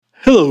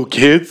Hello,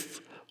 kids.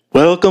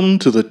 Welcome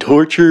to the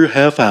Torture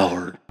Half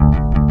Hour.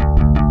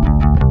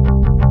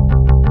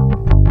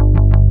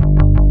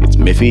 It's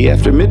Miffy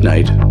after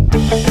midnight.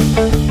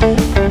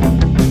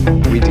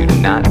 We do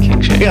not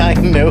kink shame. I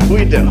know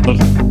we don't.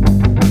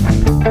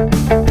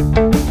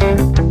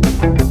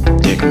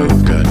 Dick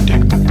move, God,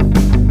 dick move.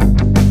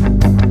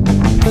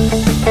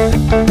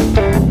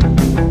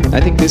 I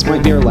think this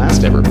might be our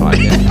last ever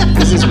podcast.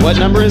 This is, what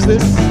number is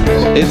this?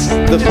 It's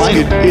the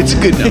final. It's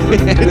a good number.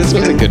 This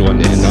was a good one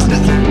to end on.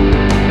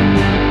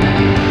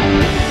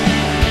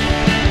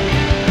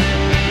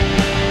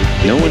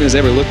 No one has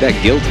ever looked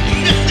that guilty.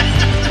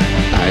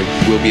 I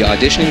will be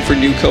auditioning for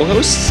new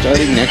co-hosts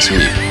starting next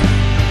week.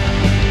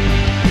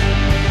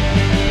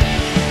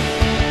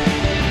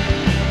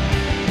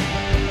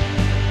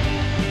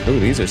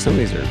 Oh, some of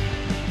these are,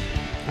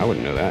 I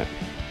wouldn't know that.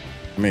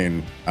 I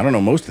mean, I don't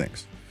know most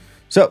things.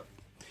 So,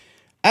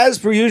 as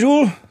per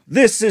usual,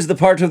 this is the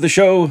part of the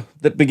show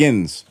that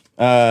begins.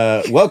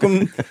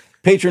 Welcome,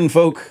 patron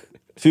folk,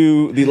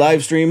 to the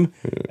live stream.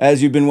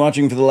 As you've been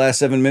watching for the last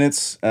 7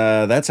 minutes,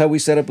 that's how we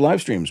set up live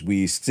streams.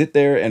 We sit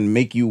there and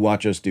make you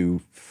watch us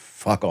do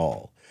fuck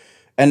all.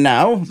 And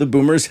now the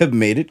boomers have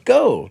made it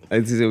go.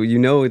 You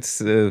know it's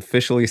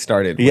officially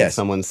started when Yes.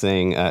 someone's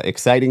saying,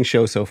 exciting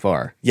show so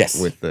far. Yes.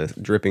 With the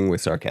dripping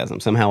with sarcasm.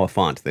 Somehow a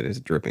font that is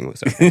dripping with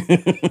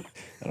sarcasm.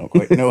 I don't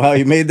quite know how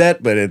you made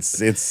that, but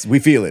it's we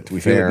feel it.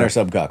 We feel it in our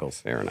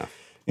subcockles. Fair enough.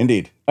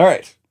 Indeed. All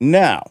right.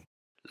 Now,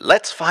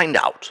 Let's find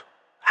out.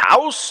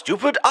 How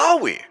stupid are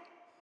we?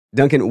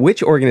 Duncan,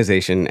 which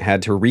organization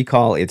had to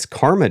recall its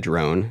Karma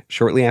drone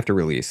shortly after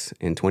release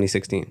in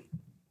 2016?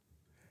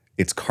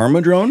 it's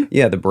Karma Drone.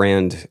 Yeah, the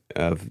brand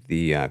of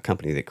the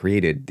company that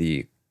created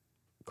the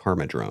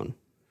Karma drone.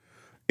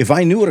 If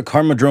I knew what a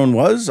Karma Drone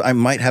was, I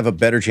might have a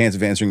better chance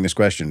of answering this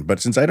question. But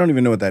since I don't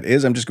even know what that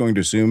is, I'm just going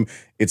to assume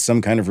it's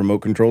some kind of remote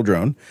control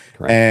drone.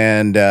 Correct.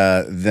 And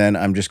then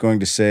I'm just going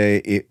to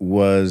say it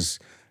was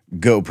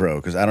GoPro,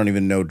 because I don't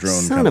even know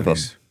drone Son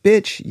companies. of a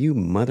bitch, you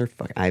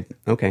motherfucker.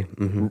 Okay.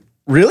 Mm-hmm.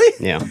 Really?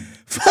 Yeah.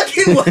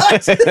 Fucking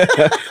what?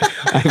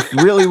 I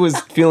really was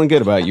feeling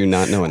good about you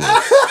not knowing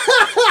that.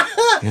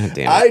 God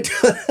damn it.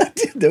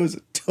 That was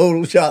a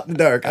total shot in the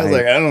dark. I was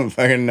like, I don't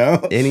fucking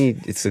know. Any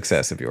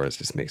success of yours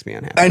just makes me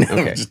unhappy. I know.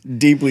 Okay. I'm just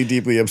deeply,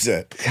 deeply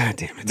upset. God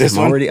damn it. This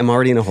I'm one?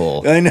 already in a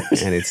hole. I know.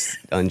 And it's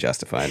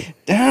unjustified.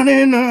 Down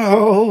in the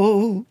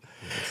hole.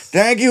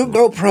 Thank you,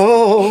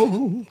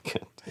 GoPro.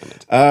 God damn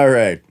it. All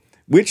right.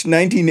 Which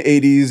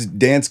 1980s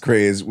dance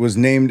craze was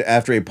named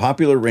after a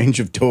popular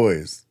range of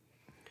toys?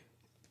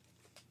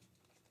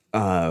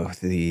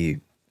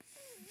 The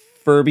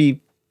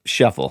Furby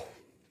Shuffle.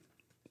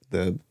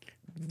 The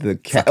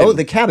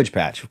Cabbage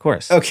Patch, of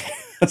course. Okay,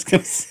 I was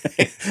going to say,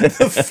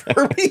 the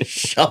Furby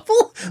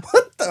Shuffle?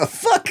 What the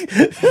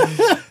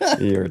fuck?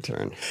 Your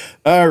turn.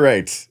 All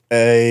right,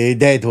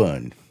 that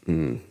one.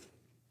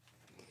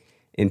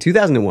 In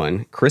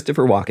 2001,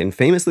 Christopher Walken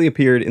famously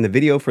appeared in the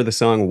video for the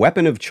song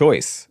Weapon of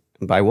Choice.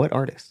 By what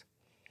artist?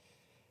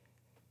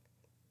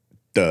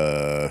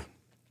 The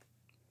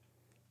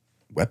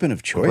Weapon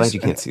of Choice? I'm glad you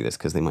can't see this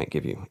because they might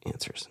give you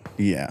answers.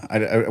 Yeah,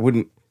 I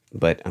wouldn't.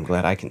 But I'm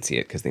glad I can see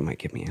it because they might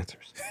give me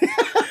answers.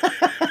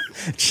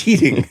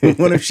 Cheating,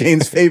 one of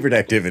Shane's favorite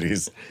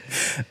activities.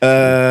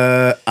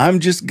 I'm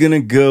just going to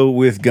go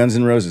with Guns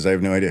N' Roses. I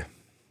have no idea.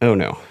 Oh,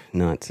 no.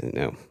 No.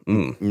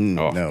 Oh,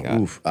 no.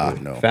 God. Oof.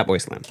 No. Fatboy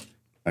Slim.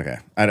 Okay.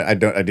 I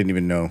didn't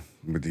even know.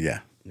 But yeah.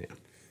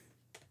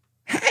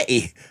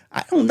 Hey,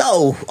 I don't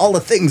know all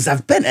the things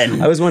I've been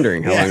in. I was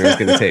wondering how long it was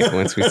going to take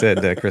once we said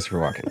Christopher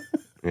Walken.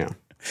 Yeah.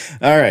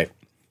 All right.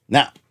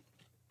 Now,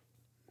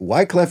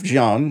 Wyclef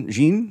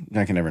Jean,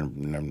 I can never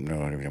know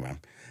what I'm talking about.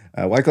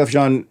 Wyclef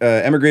Jean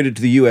emigrated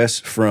to the U.S.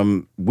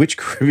 from which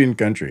Caribbean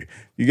country?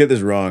 You get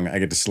this wrong, I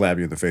get to slap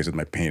you in the face with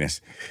my penis.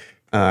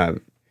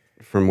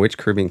 From which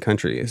Caribbean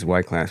country is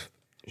Wyclef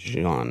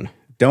Jean?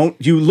 Don't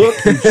you look,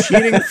 you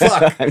cheating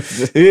fuck.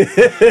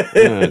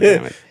 Oh,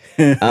 damn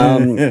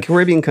it.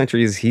 Caribbean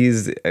countries,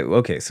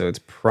 okay, so it's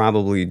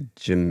probably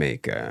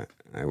Jamaica,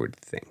 I would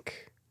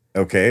think.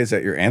 Okay, is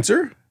that your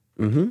answer?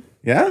 Mm-hmm.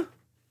 Yeah?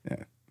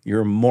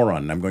 You're a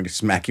moron. I'm going to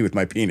smack you with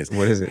my penis.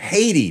 What is it?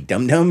 Haiti,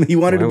 dum-dum. He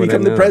wanted Why to would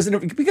become I the know?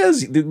 president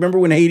because remember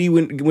when Haiti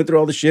went through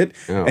all the shit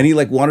and he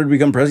wanted to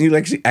become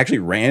president? He actually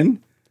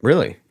ran.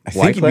 Really? I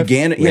think he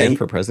began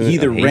for president. He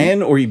either of Haiti?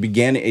 ran or he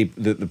began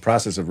the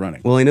process of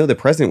running. Well, I know the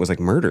president was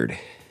murdered.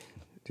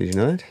 Did you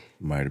know that?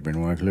 Might have been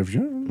Wyclef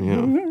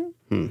Jean.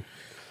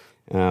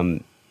 Yeah.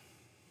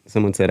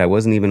 Someone said I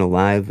wasn't even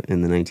alive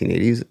in the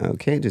 1980s.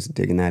 Okay, just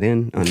digging that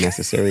in.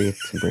 Unnecessary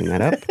to bring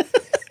that up.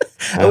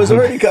 I was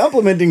already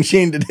complimenting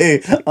Shane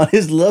today on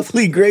his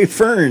lovely gray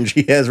fern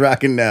he has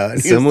rocking now. And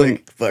he was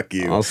like, fuck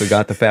you. Also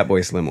got the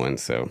Fatboy Slim one,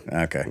 so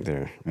Okay.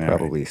 they're All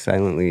probably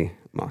silently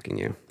mocking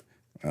you.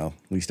 Well,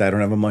 at least I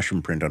don't have a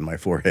mushroom print on my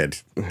forehead,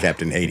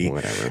 Captain Haiti.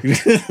 Whatever.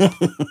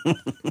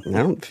 I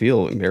don't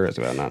feel embarrassed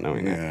about not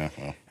knowing that.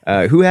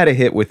 Yeah, Who had a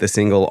hit with the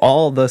single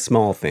All the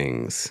Small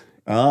Things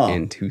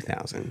in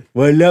 2000?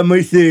 Well, let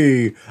me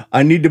see.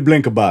 I need to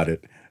blink about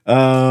it.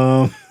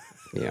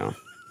 Yeah.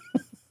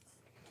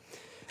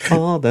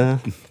 All the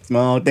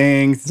Small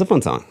things. It's a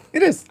fun song.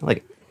 It is. I like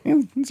it.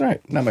 Yeah, it's all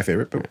right. Not my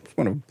favorite, but it's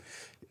one of them.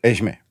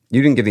 Ishmael.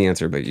 You didn't give the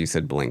answer, but you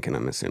said Blink, and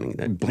I'm assuming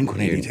that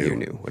Blink-182. You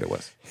knew what it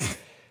was.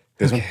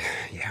 This one?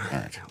 Yeah. All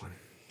right.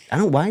 I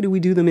don't. Why do we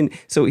do them in?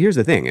 So here's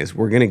the thing: is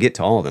we're gonna get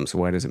to all of them. So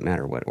why does it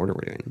matter what order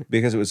we're doing them?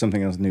 Because it was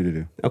something else new to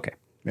do. Okay,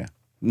 Yeah.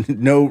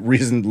 No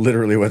reason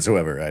literally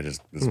whatsoever. I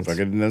just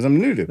fucking know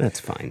something new to do. that's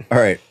fine. All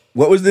right.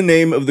 What was the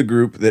name of the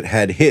group that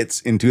had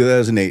hits in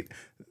 2008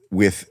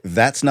 with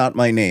That's Not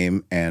My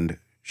Name and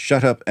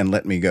Shut Up and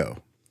Let Me Go?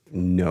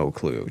 No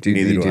clue. Do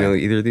Neither you do I. know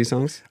either of these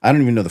songs? I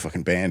don't even know the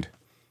fucking band.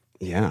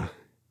 Yeah.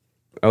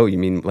 Oh, you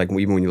mean like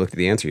even when you looked at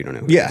the answer, you don't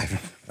know? Yeah.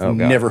 I've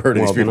never heard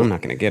of these Well, then people. I'm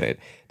not gonna get it.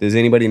 Does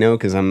anybody know?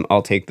 Because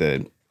I'll take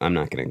the. I'm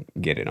not gonna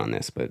get it on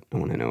this, but I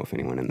want to know if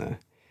anyone in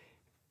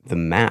the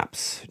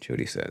Maps.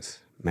 Jody says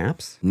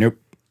Maps. Nope.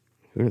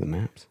 Who are the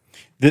Maps?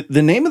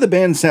 The name of the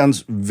band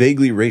sounds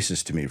vaguely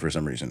racist to me for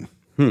some reason.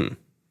 I'm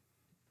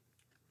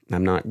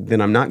not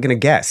gonna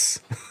guess.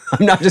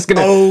 I'm not just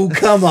gonna. Oh,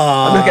 come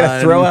on. I'm not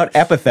gonna throw out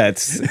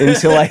epithets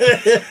until I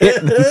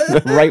hit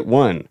the right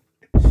one.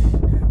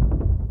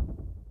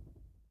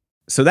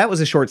 So that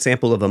was a short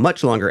sample of a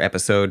much longer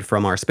episode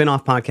from our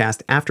spin-off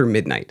podcast, After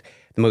Midnight.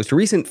 The most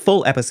recent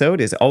full episode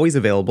is always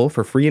available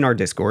for free in our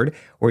Discord,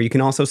 where you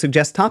can also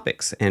suggest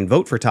topics and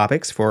vote for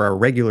topics for our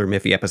regular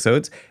Miffy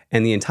episodes,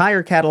 and the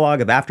entire catalog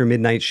of After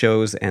Midnight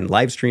shows and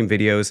live stream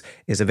videos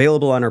is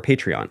available on our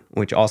Patreon,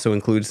 which also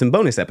includes some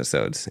bonus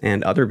episodes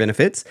and other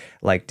benefits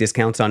like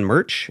discounts on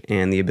merch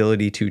and the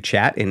ability to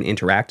chat and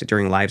interact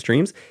during live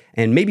streams.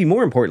 And maybe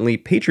more importantly,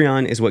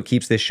 Patreon is what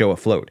keeps this show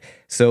afloat.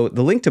 So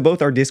the link to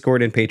both our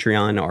Discord and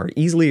Patreon are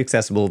easily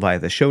accessible via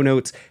the show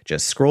notes.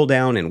 Just scroll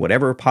down in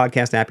whatever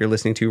podcast app you're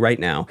listening to right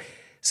now.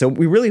 So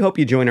we really hope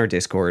you join our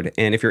Discord,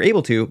 and if you're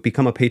able to,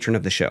 become a patron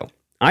of the show.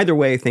 Either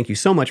way, thank you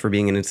so much for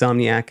being an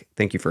insomniac.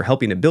 Thank you for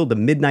helping to build the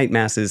midnight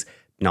masses.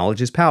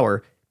 Knowledge is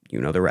power. You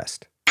know the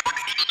rest.